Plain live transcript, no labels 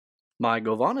My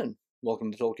Govanen.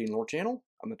 Welcome to the Tolkien Lore Channel.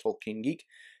 I'm the Tolkien Geek,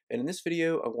 and in this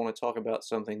video I want to talk about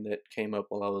something that came up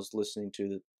while I was listening to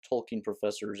the Tolkien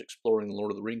professors exploring the Lord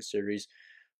of the Rings series,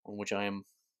 on which I am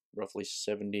roughly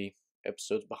 70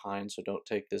 episodes behind, so don't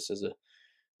take this as a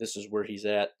this is where he's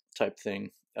at type thing.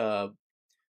 And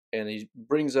he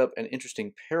brings up an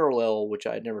interesting parallel which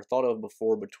I had never thought of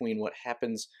before between what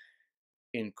happens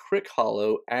in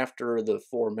Crickhollow after the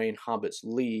four main hobbits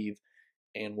leave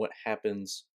and what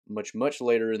happens much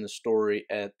later in the story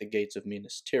at the gates of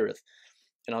Minas Tirith.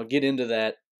 And I'll get into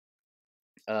that.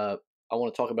 I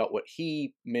want to talk about what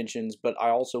he mentions, but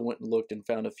I also went and looked and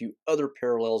found a few other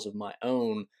parallels of my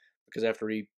own, because after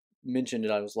he mentioned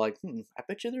it, I was like, I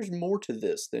bet you there's more to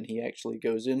this than he actually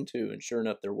goes into, and sure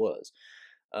enough, there was.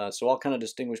 So I'll kind of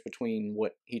distinguish between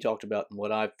what he talked about and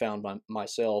what I've found by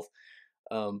myself.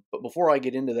 But before I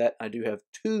get into that, I do have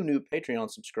two new Patreon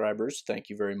subscribers, thank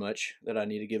you very much, that I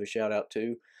need to give a shout out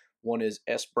to. One is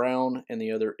S. Brown and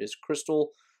the other is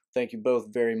Crystal. Thank you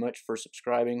both very much for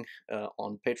subscribing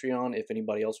on Patreon. If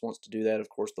anybody else wants to do that, of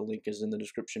course, the link is in the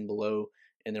description below,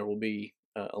 and there will be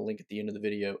a link at the end of the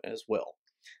video as well.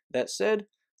 That said,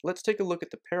 let's take a look at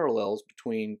the parallels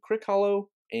between Crickhollow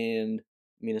and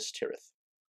Minas Tirith.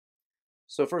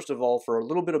 So first of all, for a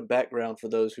little bit of background for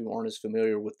those who aren't as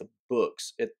familiar with the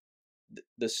books, at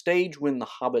the stage when the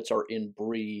hobbits are in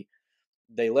Bree,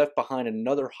 they left behind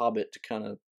another hobbit to kind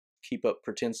of keep up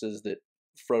pretenses that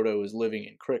Frodo is living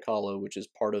in Crickhollow, which is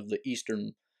part of the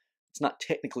eastern, it's not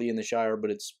technically in the Shire, but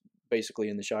it's basically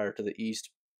in the Shire to the east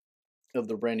of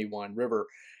the Brandywine River.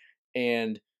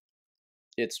 And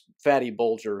it's Fatty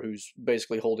Bulger who's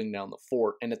basically holding down the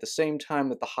fort. And at the same time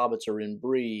that the hobbits are in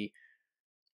Bree,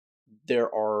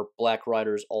 there are Black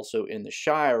Riders also in the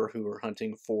Shire who are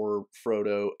hunting for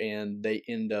Frodo, and they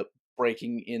end up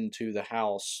breaking into the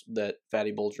house that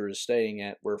Fatty Bulger is staying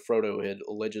at, where Frodo had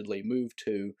allegedly moved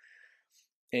to.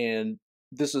 And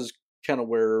this is kind of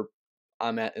where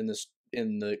I'm at in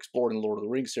the Exploring the Lord of the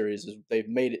Rings series, is they've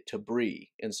made it to Bree,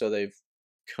 and so they've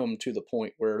come to the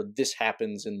point where this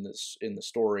happens in the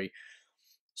story.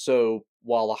 So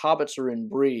while the hobbits are in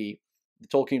Bree, the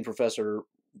Tolkien professor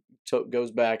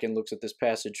goes back and looks at this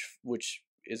passage which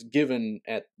is given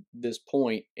at this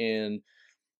point and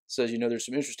says, there's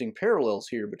some interesting parallels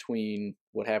here between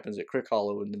what happens at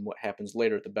Crickhollow and then what happens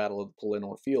later at the Battle of the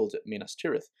Pelennor Fields at Minas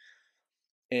Tirith.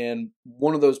 And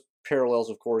one of those parallels,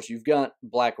 of course, you've got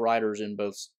Black Riders in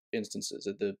both instances.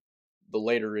 At the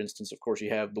later instance, of course, you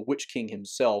have the Witch King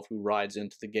himself who rides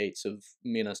into the gates of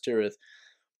Minas Tirith.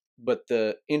 But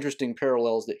the interesting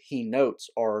parallels that he notes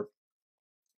are,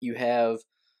 you have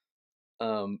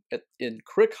in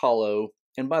Crickhollow,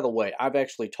 and by the way, I've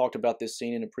actually talked about this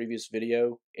scene in a previous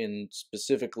video,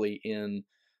 specifically in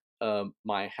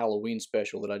my Halloween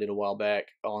special that I did a while back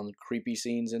on creepy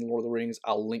scenes in Lord of the Rings.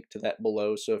 I'll link to that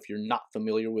below, so if you're not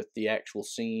familiar with the actual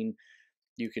scene,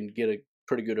 you can get a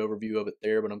pretty good overview of it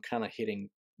there, but I'm kind of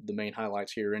hitting the main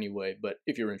highlights here anyway, but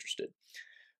if you're interested.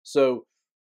 So,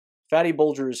 Fatty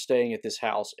Bulger is staying at this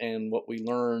house, and what we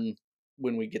learn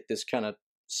when we get this kind of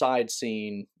side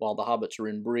scene while the hobbits are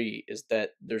in Bree is that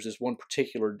there's this one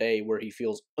particular day where he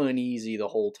feels uneasy the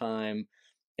whole time,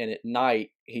 and at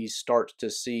night he starts to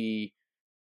see,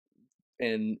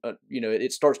 and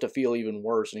it starts to feel even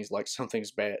worse, and he's like, something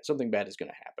bad is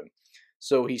going to happen.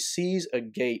 So he sees a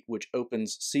gate which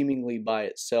opens seemingly by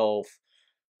itself,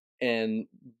 and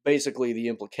basically the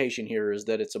implication here is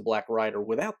that it's a Black Rider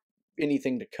without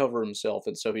anything to cover himself,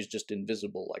 and so he's just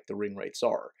invisible like the ringwraiths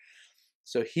are.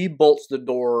 So he bolts the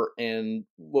door, and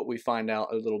what we find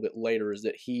out a little bit later is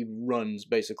that he runs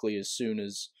basically as soon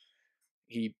as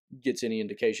he gets any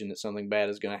indication that something bad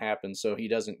is going to happen, so he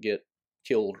doesn't get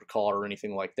killed or caught or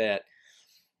anything like that.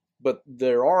 But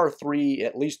there are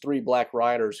at least three Black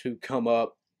Riders who come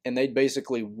up, and they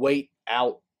basically wait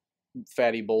out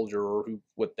Fatty Bulger, or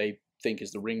what they think is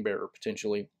the ring bearer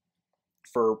potentially,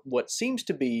 for what seems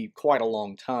to be quite a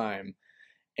long time.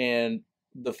 And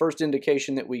the first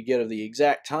indication that we get of the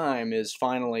exact time is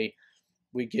finally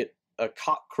we get a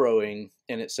cock crowing,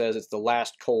 and it says it's the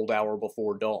last cold hour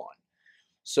before dawn.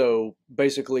 So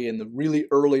basically in the really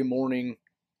early morning,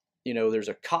 there's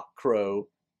a cock crow,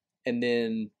 and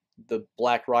then the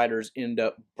Black Riders end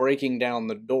up breaking down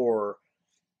the door,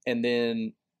 and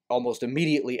then almost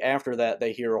immediately after that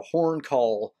they hear a horn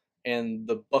call, and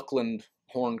the Buckland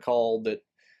horn call that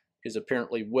is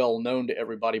apparently well known to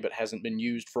everybody but hasn't been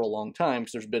used for a long time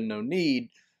because there's been no need,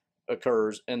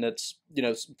 occurs. And that's,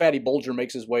 Fatty Bulger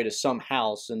makes his way to some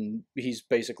house, and he's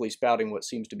basically spouting what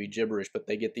seems to be gibberish, but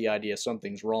they get the idea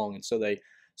something's wrong, and so they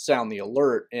sound the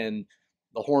alert, and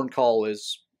the horn call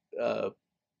is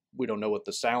we don't know what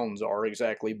the sounds are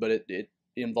exactly, but it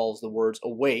involves the words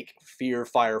awake, fear,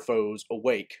 fire, foes,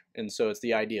 awake. And so it's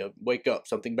the idea of wake up,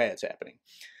 something bad's happening.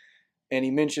 And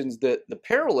he mentions that the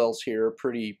parallels here are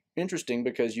pretty interesting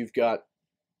because you've got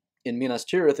in Minas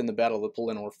Tirith in the Battle of the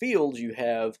Pelennor Fields, you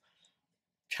have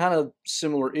kind of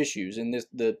similar issues. And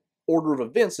the order of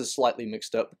events is slightly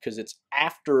mixed up because it's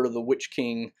after the Witch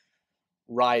King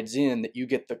rides in that you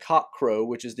get the cock crow,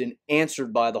 which is then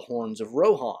answered by the horns of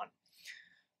Rohan.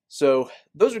 So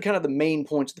those are kind of the main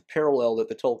points of the parallel that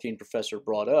the Tolkien professor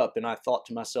brought up, and I thought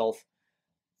to myself,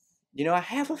 you know, I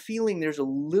have a feeling there's a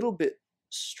little bit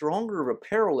stronger of a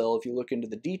parallel if you look into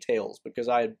the details, because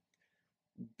I had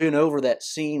been over that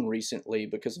scene recently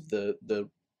because of the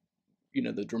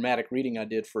dramatic reading I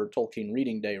did for Tolkien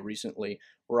Reading Day recently,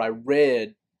 where I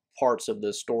read parts of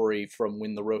the story from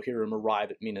when the Rohirrim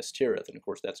arrive at Minas Tirith, and of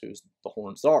course that's who the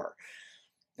horns are.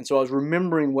 And so I was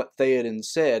remembering what Theoden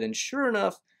said, and sure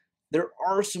enough, there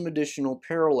are some additional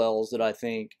parallels that I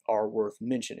think are worth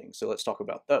mentioning. So let's talk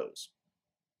about those.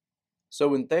 So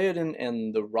when Theoden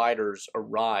and the riders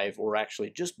arrive, or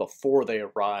actually just before they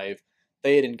arrive,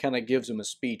 Theoden kind of gives them a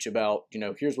speech about, you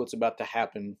know, here's what's about to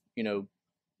happen. You know,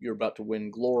 you're about to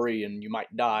win glory and you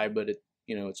might die, but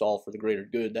it's all for the greater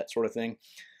good, that sort of thing.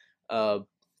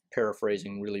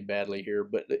 Paraphrasing really badly here,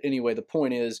 but anyway, the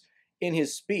point is, in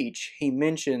his speech, he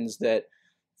mentions that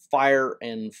fire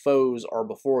and foes are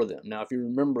before them. Now, if you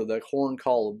remember the horn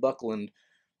call of Buckland,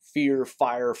 fear,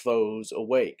 fire, foes,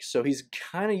 awake. So he's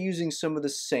kind of using some of the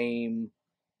same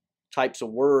types of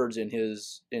words in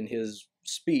his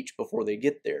speech before they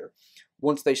get there.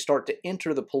 Once they start to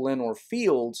enter the Pelennor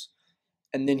Fields,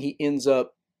 and then he ends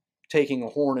up taking a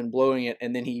horn and blowing it,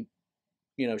 and then he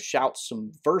shouts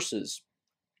some verses.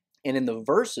 And in the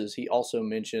verses, he also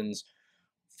mentions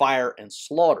fire and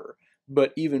slaughter.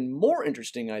 But even more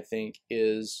interesting, I think,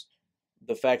 is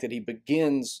the fact that he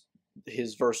begins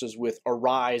his verses with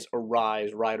 "Arise,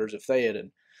 arise, riders of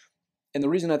Theoden." And the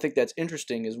reason I think that's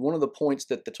interesting is one of the points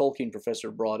that the Tolkien professor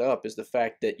brought up is the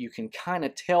fact that you can kind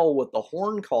of tell what the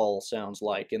horn call sounds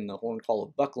like in the horn call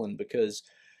of Buckland, because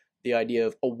the idea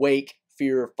of awake,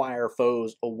 fear, fire,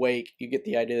 foes, awake, you get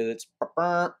the idea that it's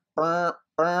burr, burr,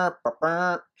 burr, burr,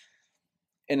 burr.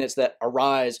 And it's that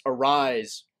arise,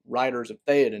 arise, riders of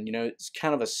Theoden. You know, it's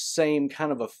kind of a same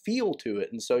kind of a feel to it.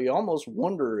 And so you almost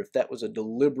wonder if that was a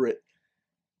deliberate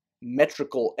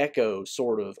metrical echo,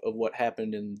 sort of what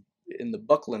happened in the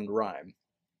Buckland rhyme.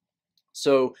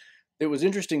 So it was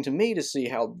interesting to me to see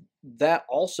how that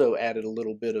also added a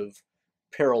little bit of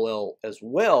parallel as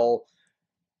well.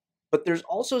 But there's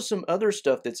also some other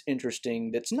stuff that's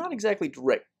interesting that's not exactly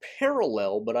direct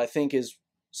parallel, but I think is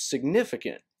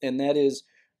significant. And that is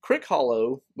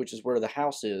Crickhollow, which is where the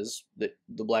house is that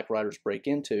the Black Riders break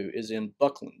into, is in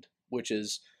Buckland, which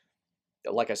is,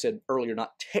 like I said earlier,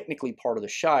 not technically part of the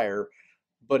Shire,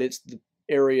 but it's the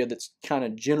area that's kind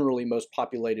of generally most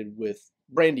populated with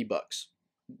brandybucks,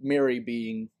 Merry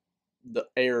being the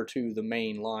heir to the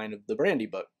main line of the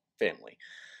brandybuck family.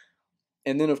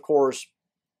 And then, of course,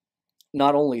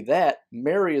 not only that,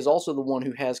 Merry is also the one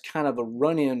who has kind of a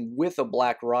run-in with a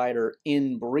Black Rider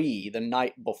in Bree the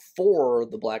night before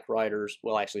the Black Riders,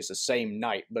 well, actually it's the same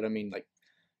night, but I mean, like,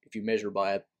 if you measure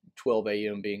by 12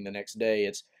 a.m. being the next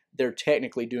day, they're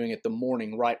technically doing it the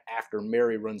morning right after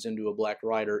Merry runs into a Black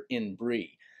Rider in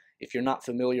Bree. If you're not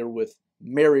familiar with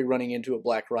Merry running into a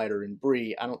Black Rider in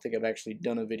Bree, I don't think I've actually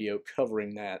done a video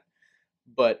covering that,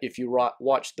 but if you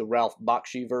watch the Ralph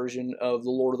Bakshi version of The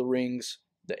Lord of the Rings,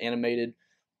 the animated,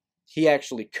 he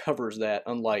actually covers that,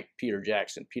 unlike Peter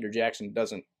Jackson. Peter Jackson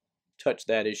doesn't touch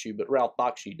that issue, but Ralph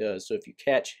Bakshi does. So if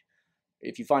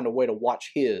you find a way to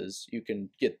watch his, you can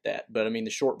get that. But I mean,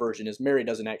 the short version is Merry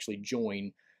doesn't actually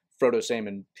join Frodo, Sam,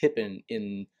 and Pippin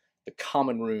in the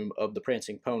common room of the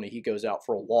Prancing Pony. He goes out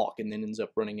for a walk and then ends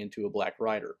up running into a Black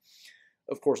Rider.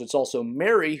 Of course, it's also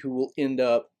Merry who will end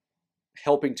up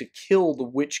helping to kill the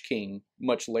Witch King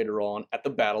much later on at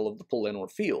the Battle of the Pelennor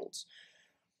Fields.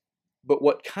 But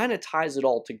what kind of ties it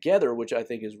all together, which I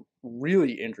think is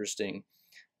really interesting,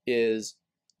 is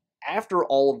after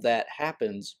all of that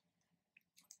happens,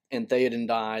 and Theoden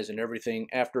dies and everything,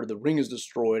 after the ring is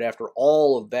destroyed, after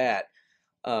all of that,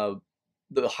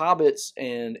 the hobbits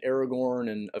and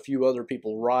Aragorn and a few other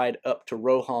people ride up to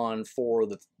Rohan for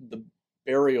the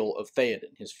burial of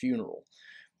Theoden, his funeral.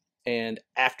 And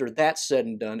after that's said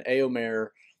and done, Éomer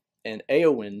and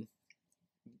Éowyn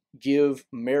give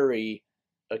Merry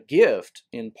a gift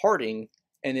in parting,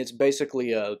 and it's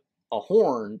basically a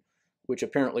horn, which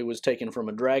apparently was taken from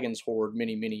a dragon's hoard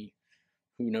many,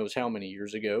 who knows how many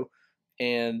years ago.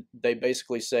 And they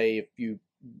basically say, if you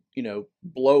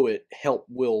blow it, help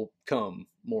will come,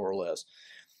 more or less.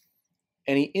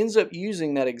 And he ends up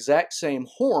using that exact same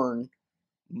horn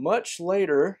much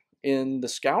later in the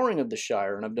Scouring of the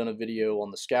Shire, and I've done a video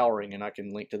on the Scouring, and I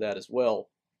can link to that as well.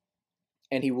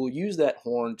 And he will use that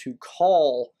horn to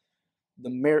call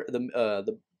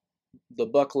the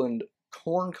Buckland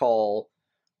corn call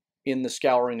in the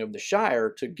Scouring of the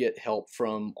Shire to get help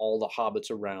from all the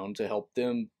hobbits around to help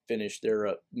them finish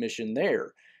their mission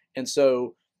there. And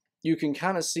so you can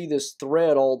kind of see this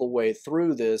thread all the way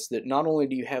through this, that not only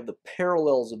do you have the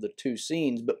parallels of the two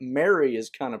scenes, but Merry is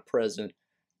kind of present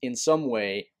in some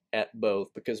way at both,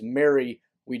 because Merry,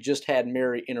 we just had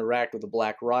Merry interact with the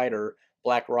Black Rider.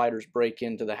 Black Riders break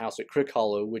into the house at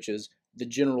Crickhollow, which is the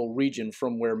general region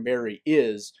from where Merry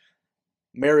is.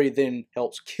 Merry then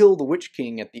helps kill the Witch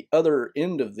King at the other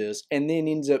end of this, and then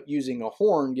ends up using a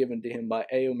horn given to him by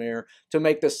Éomer to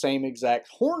make the same exact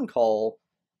horn call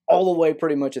all the way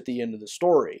pretty much at the end of the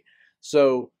story.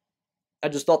 So I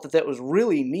just thought that was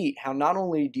really neat, how not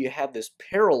only do you have this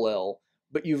parallel,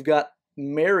 but you've got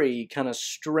Merry kind of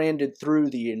stranded through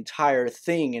the entire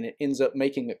thing, and it ends up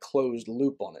making a closed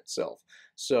loop on itself.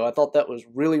 So I thought that was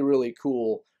really, really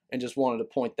cool, and just wanted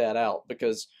to point that out,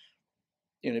 because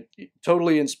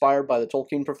totally inspired by the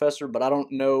Tolkien professor, but I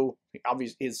don't know,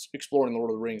 obviously his Exploring the Lord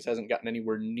of the Rings hasn't gotten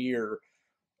anywhere near,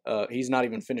 he's not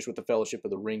even finished with the Fellowship of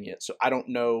the Ring yet, so I don't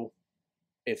know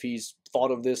if he's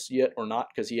thought of this yet or not,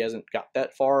 because he hasn't got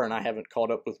that far, and I haven't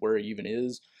caught up with where he even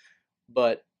is.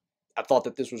 But I thought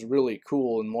that this was really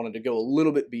cool, and wanted to go a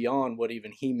little bit beyond what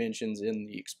even he mentions in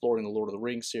the Exploring the Lord of the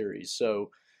Rings series.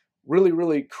 So really,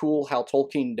 really cool how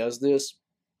Tolkien does this.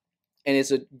 And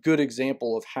it's a good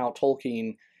example of how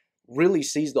Tolkien really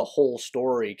sees the whole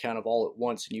story kind of all at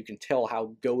once, and you can tell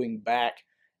how going back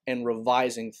and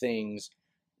revising things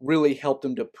really helped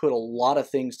him to put a lot of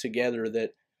things together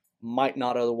that might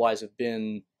not otherwise have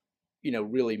been,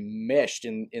 really meshed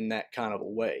in that kind of a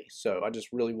way. So I just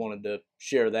really wanted to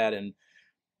share that and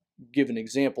give an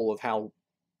example of how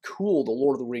cool the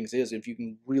Lord of the Rings is if you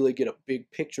can really get a big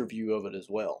picture view of it as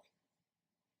well.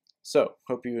 So,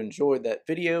 hope you enjoyed that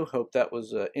video. Hope that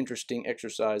was an interesting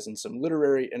exercise in some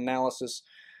literary analysis.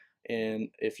 And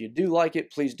if you do like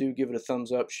it, please do give it a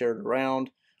thumbs up, share it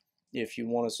around. If you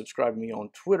want to subscribe to me on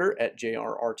Twitter at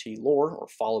JRRTLore, or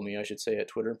follow me, I should say, at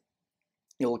Twitter,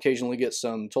 you'll occasionally get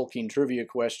some Tolkien trivia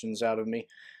questions out of me.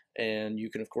 And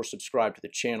you can, of course, subscribe to the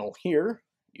channel here.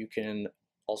 You can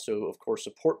also, of course,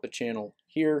 support the channel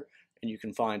here. And you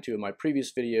can find 2 of my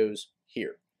previous videos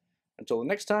here. Until the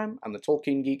next time, I'm the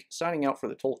Tolkien Geek, signing out for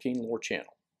the Tolkien Lore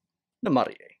Channel.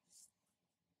 Namarie.